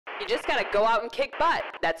You just gotta go out and kick butt.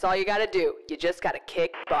 That's all you gotta do. You just gotta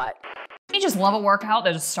kick butt. You just love a workout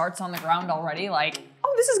that just starts on the ground already, like,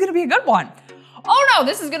 oh, this is gonna be a good one. Oh no,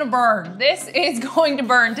 this is gonna burn. This is going to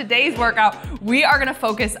burn. Today's workout, we are gonna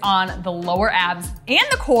focus on the lower abs and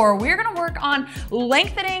the core. We're gonna work on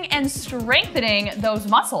lengthening and strengthening those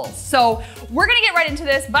muscles. So we're gonna get right into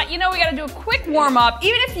this, but you know, we gotta do a quick warm up.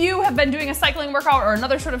 Even if you have been doing a cycling workout or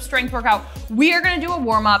another sort of strength workout, we are gonna do a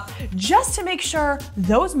warm up just to make sure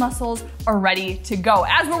those muscles are ready to go.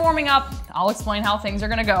 As we're warming up, I'll explain how things are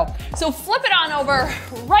gonna go. So flip it on over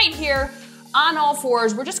right here. On all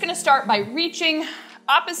fours, we're just gonna start by reaching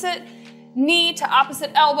opposite knee to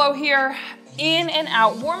opposite elbow here, in and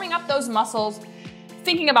out, warming up those muscles,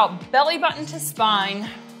 thinking about belly button to spine,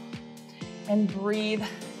 and breathe,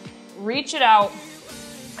 reach it out.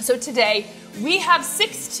 So today, we have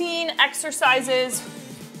 16 exercises,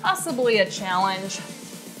 possibly a challenge.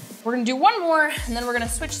 We're gonna do one more, and then we're gonna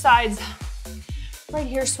switch sides. Right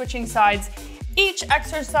here, switching sides. Each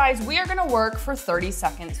exercise, we are gonna work for 30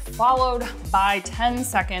 seconds, followed by 10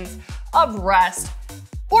 seconds of rest,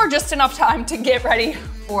 or just enough time to get ready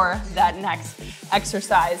for that next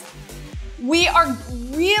exercise. We are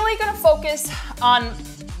really gonna focus on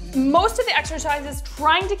most of the exercises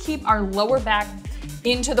trying to keep our lower back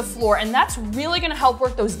into the floor, and that's really gonna help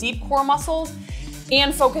work those deep core muscles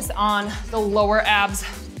and focus on the lower abs.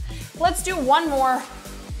 Let's do one more.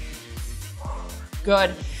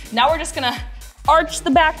 Good. Now we're just gonna arch the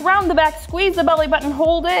back, round the back, squeeze the belly button,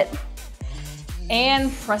 hold it,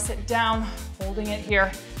 and press it down, holding it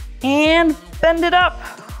here, and bend it up.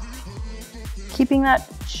 Keeping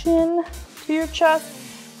that chin to your chest,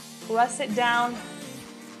 press it down,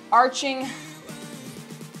 arching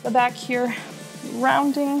the back here,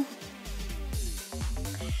 rounding.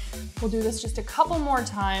 We'll do this just a couple more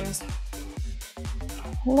times.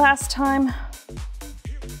 Last time.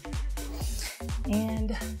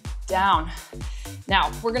 And down. Now,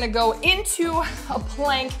 we're gonna go into a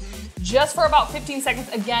plank just for about 15 seconds.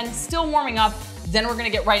 Again, still warming up. Then we're gonna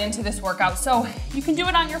get right into this workout. So you can do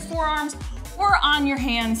it on your forearms or on your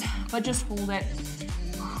hands, but just hold it.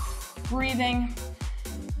 Breathing,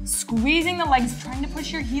 squeezing the legs, trying to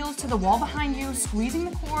push your heels to the wall behind you, squeezing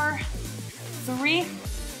the core. 3,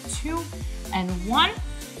 2, and 1.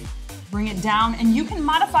 Bring it down, and you can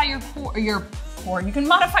modify your core. You can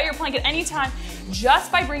modify your plank at any time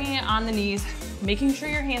just by bringing it on the knees, making sure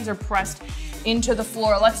your hands are pressed into the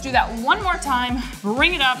floor. Let's do that one more time.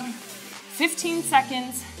 Bring it up, 15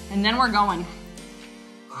 seconds, and then we're going.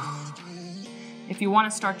 If you want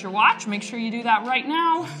to start your watch, make sure you do that right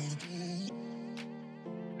now.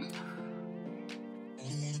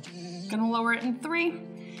 Gonna lower it in 3,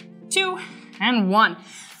 2, and 1.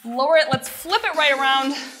 Lower it, let's flip it right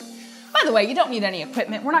around. By the way, you don't need any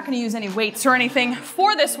equipment. We're not gonna use any weights or anything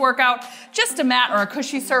for this workout, just a mat or a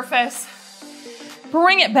cushy surface.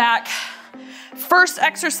 Bring it back. First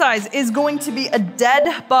exercise is going to be a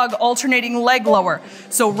dead bug alternating leg lower.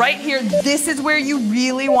 So right here, this is where you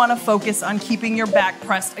really wanna focus on keeping your back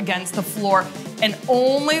pressed against the floor and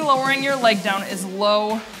only lowering your leg down as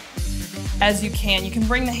low as you can. You can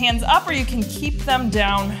bring the hands up or you can keep them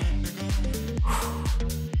down.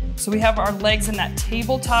 So we have our legs in that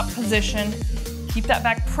tabletop position. Keep that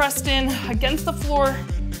back pressed in against the floor.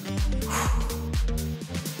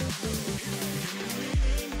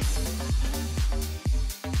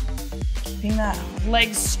 Keeping that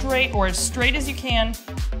leg straight or as straight as you can.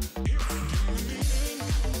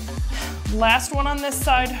 Last one on this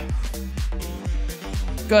side.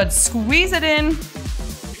 Good, squeeze it in.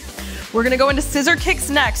 We're gonna go into scissor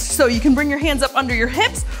kicks next. So you can bring your hands up under your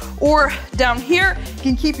hips or down here. You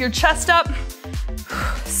can keep your chest up.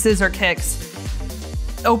 Scissor kicks.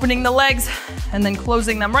 Opening the legs and then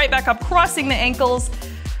closing them right back up, crossing the ankles.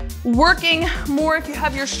 Working more if you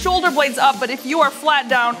have your shoulder blades up, but if you are flat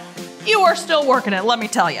down, you are still working it, let me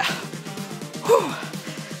tell you.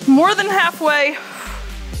 More than halfway.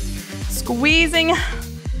 Squeezing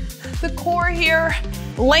the core here,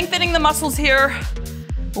 lengthening the muscles here.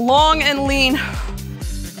 Long and lean,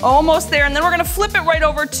 almost there. And then we're gonna flip it right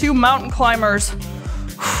over to mountain climbers.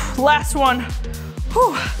 Last one.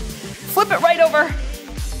 Flip it right over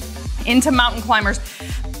into mountain climbers.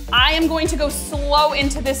 I am going to go slow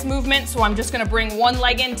into this movement, so I'm just gonna bring one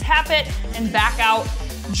leg in, tap it, and back out.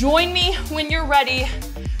 Join me when you're ready.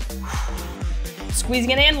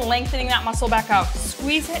 Squeezing it in, lengthening that muscle back out.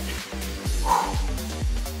 Squeeze it.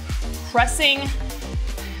 Pressing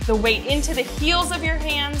the weight into the heels of your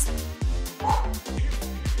hands. Don't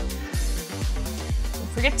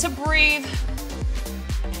forget to breathe.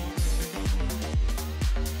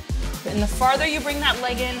 And the farther you bring that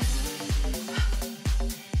leg in,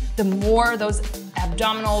 the more those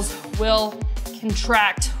abdominals will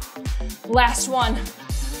contract. Last one.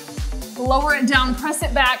 Lower it down, press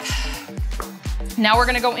it back. Now we're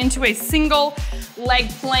gonna go into a single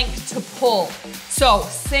leg plank to pull. So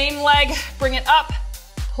same leg, bring it up,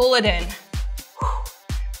 pull it in.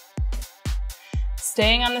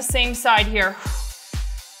 Staying on the same side here.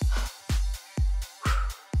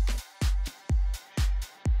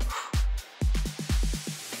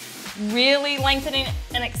 Really lengthening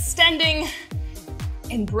and extending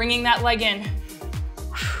and bringing that leg in.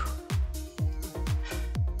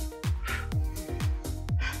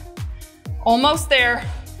 Almost there.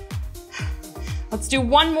 Let's do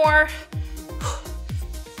one more.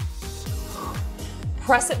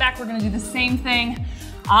 Press it back. We're gonna do the same thing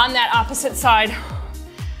on that opposite side.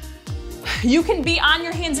 You can be on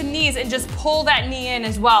your hands and knees and just pull that knee in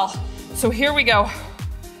as well. So here we go.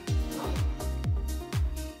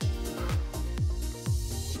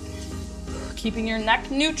 Keeping your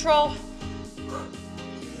neck neutral.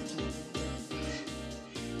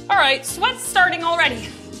 All right, sweat's starting already.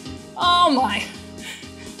 Oh my.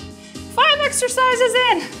 5 exercises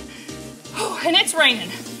in. And it's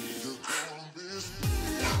raining.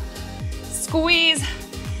 Squeeze.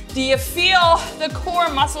 Do you feel the core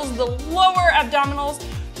muscles, the lower abdominals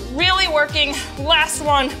really working? Last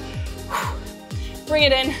one. Bring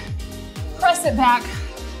it in. Press it back.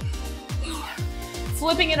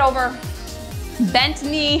 Flipping it over. Bent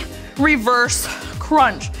knee, reverse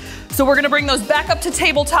crunch. So we're gonna bring those back up to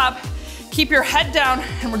tabletop. Keep your head down,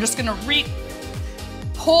 and we're just gonna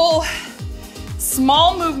pull,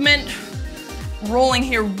 small movement, rolling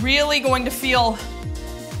here, really going to feel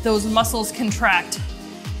those muscles contract.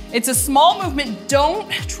 It's a small movement. Don't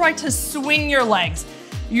try to swing your legs.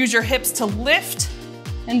 Use your hips to lift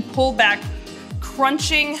and pull back,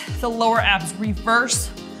 crunching the lower abs. Reverse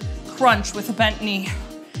crunch with a bent knee.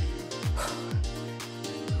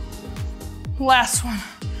 Last one.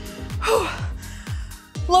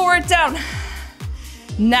 Lower it down.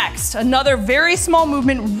 Next, another very small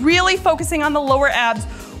movement, really focusing on the lower abs.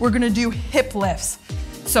 We're gonna do hip lifts.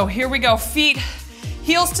 So here we go, feet,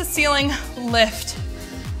 heels to ceiling, lift.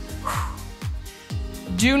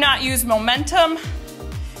 Do not use momentum,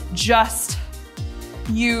 just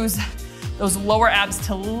use those lower abs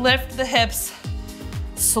to lift the hips,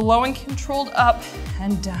 slow and controlled up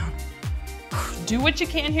and down. Do what you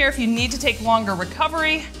can here. If you need to take longer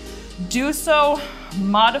recovery, do so,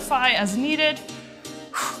 modify as needed.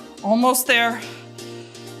 Almost there.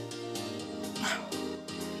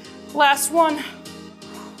 Last one.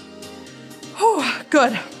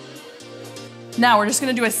 Good. Now we're just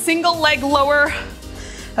gonna do a single leg lower.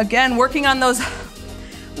 Again, working on those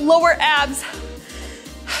lower abs.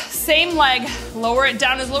 Same leg, lower it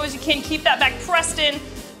down as low as you can. Keep that back pressed in,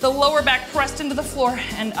 the lower back pressed into the floor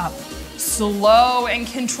and up. Slow and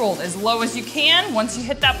controlled, as low as you can. Once you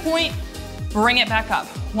hit that point, bring it back up.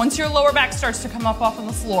 Once your lower back starts to come up off of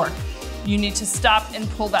the floor, you need to stop and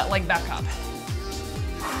pull that leg back up.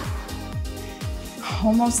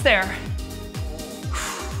 Almost there.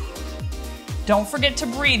 Don't forget to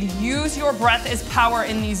breathe. Use your breath as power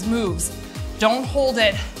in these moves. Don't hold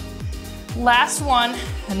it. Last one,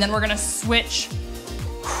 and then we're gonna switch.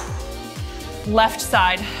 Left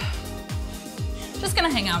side. Just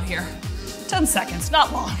gonna hang out here. 10 seconds,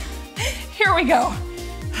 not long. Here we go.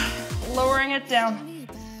 Lowering it down.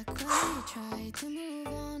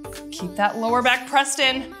 Keep that lower back pressed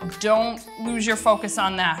in. Don't lose your focus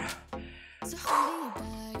on that.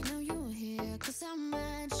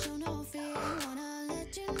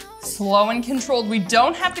 Slow and controlled. We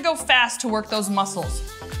don't have to go fast to work those muscles.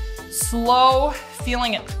 Slow,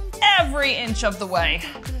 feeling it every inch of the way.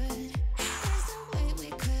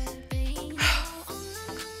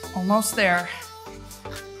 Almost there.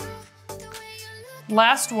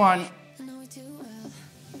 Last one.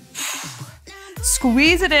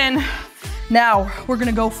 Squeeze it in. Now we're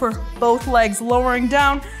gonna go for both legs, lowering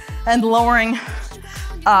down and lowering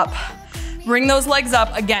up. Bring those legs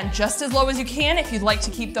up, again, just as low as you can. If you'd like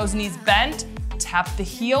to keep those knees bent, tap the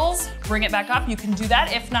heels, bring it back up. You can do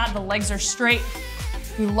that. If not, the legs are straight.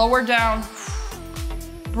 We lower down,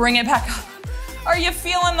 bring it back up. Are you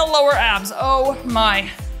feeling the lower abs? Oh my.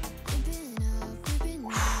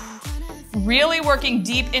 Really working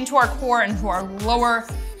deep into our core, into our lower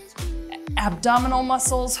abdominal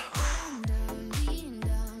muscles.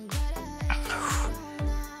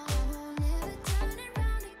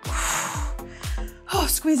 Oh,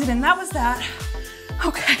 squeeze it in. That was that.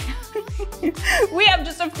 Okay. We have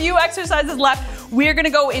just a few exercises left. We're gonna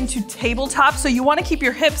go into tabletop. So you wanna keep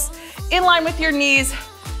your hips in line with your knees,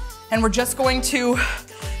 and we're just going to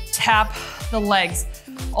tap the legs.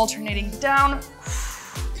 alternating down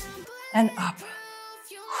and up.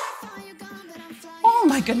 Oh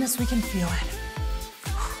my goodness, we can feel it.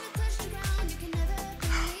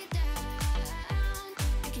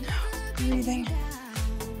 Breathing.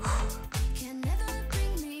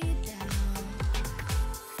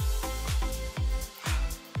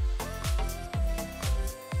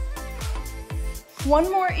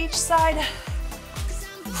 One more each side.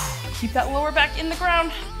 Keep that lower back in the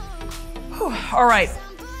ground. All right,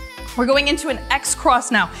 we're going into an X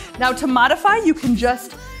cross now. Now to modify, you can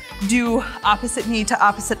just do opposite knee to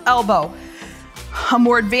opposite elbow. A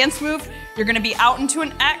more advanced move, you're gonna be out into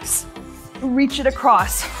an X, reach it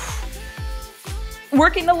across.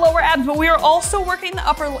 Working the lower abs, but we are also working the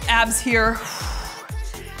upper abs here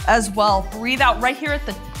as well. Breathe out right here at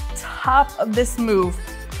the top of this move.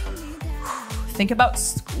 Think about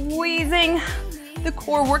squeezing the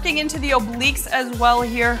core, working into the obliques as well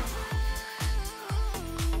here.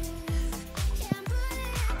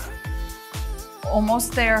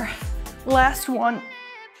 Almost there. Last one.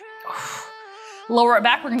 Lower it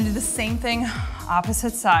back. We're gonna do the same thing,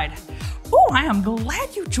 opposite side. Oh, I am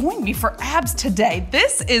glad you joined me for abs today.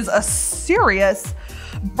 This is a serious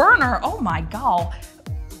burner. Oh my God.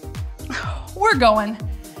 We're going.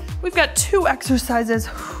 We've got 2 exercises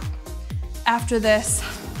after this.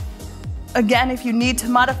 Again, if you need to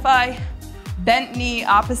modify, bent knee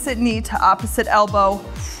to opposite elbow.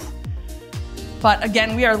 But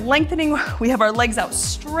again, we are lengthening. We have our legs out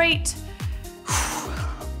straight.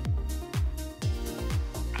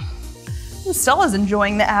 Stella's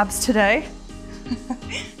enjoying the abs today.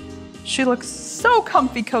 She looks so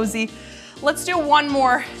comfy, cozy. Let's do one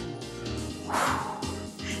more.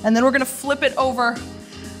 And then we're gonna flip it over.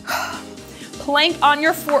 Plank on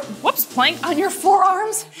your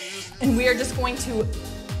forearms. And we are just going to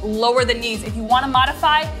lower the knees. If you wanna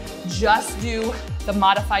modify, just do the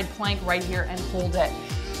modified plank right here and hold it.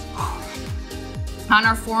 On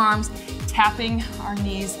our forearms, tapping our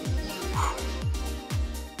knees.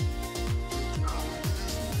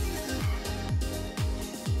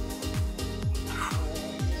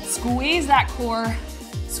 Squeeze that core,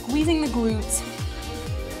 squeezing the glutes.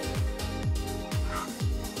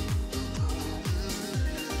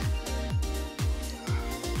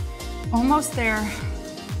 Almost there.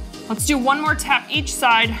 Let's do one more tap each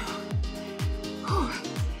side. All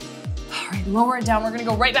right, lower it down. We're gonna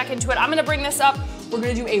go right back into it. I'm gonna bring this up. We're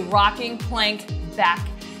gonna do a rocking plank back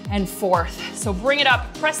and forth. So bring it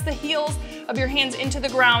up, press the heels of your hands into the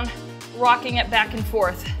ground, rocking it back and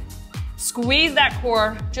forth. Squeeze that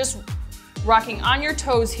core, just rocking on your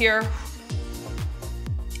toes here.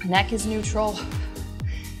 Neck is neutral.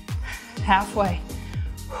 Halfway.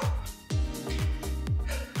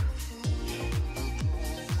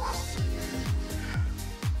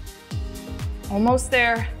 Almost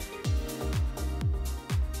there.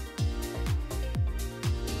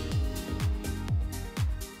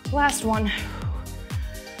 Last one.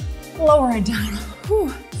 Lower it down.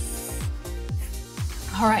 Whew.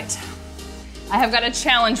 All right. I have got a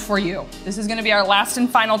challenge for you. This is gonna be our last and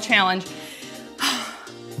final challenge.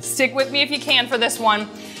 Stick with me if you can for this one.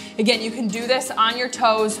 Again, you can do this on your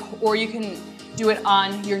toes or you can do it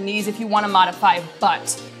on your knees if you wanna modify,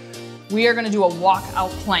 but we are gonna do a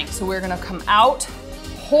walk-out plank. So we're gonna come out,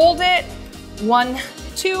 hold it, 1,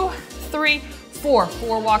 2, 3, 4.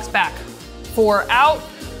 4 walks back. 4 out,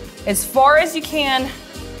 as far as you can,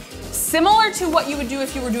 similar to what you would do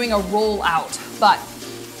if you were doing a roll out, but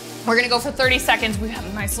we're gonna go for 30 seconds. We have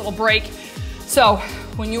a nice little break. So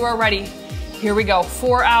when you are ready, here we go.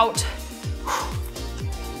 4 out.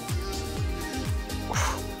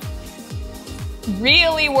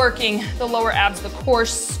 Really working the lower abs, the core,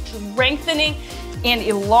 strengthening and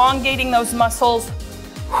elongating those muscles.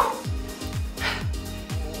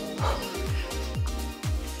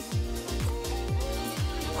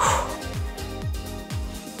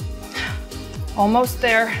 Almost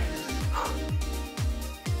there.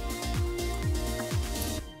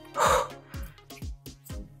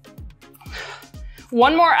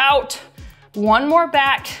 One more out, one more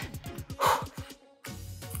back.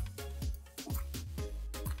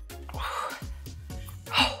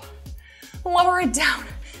 Lower it down.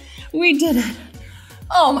 We did it.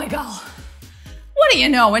 Oh my God. What do you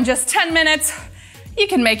know, in just 10 minutes, you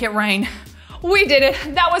can make it rain. We did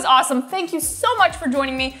it. That was awesome. Thank you so much for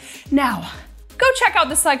joining me. Now, go check out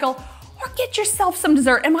the cycle or get yourself some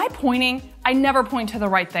dessert. Am I pointing? I never point to the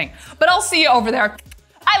right thing, but I'll see you over there.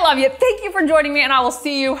 I love you. Thank you for joining me, and I will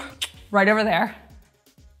see you right over there.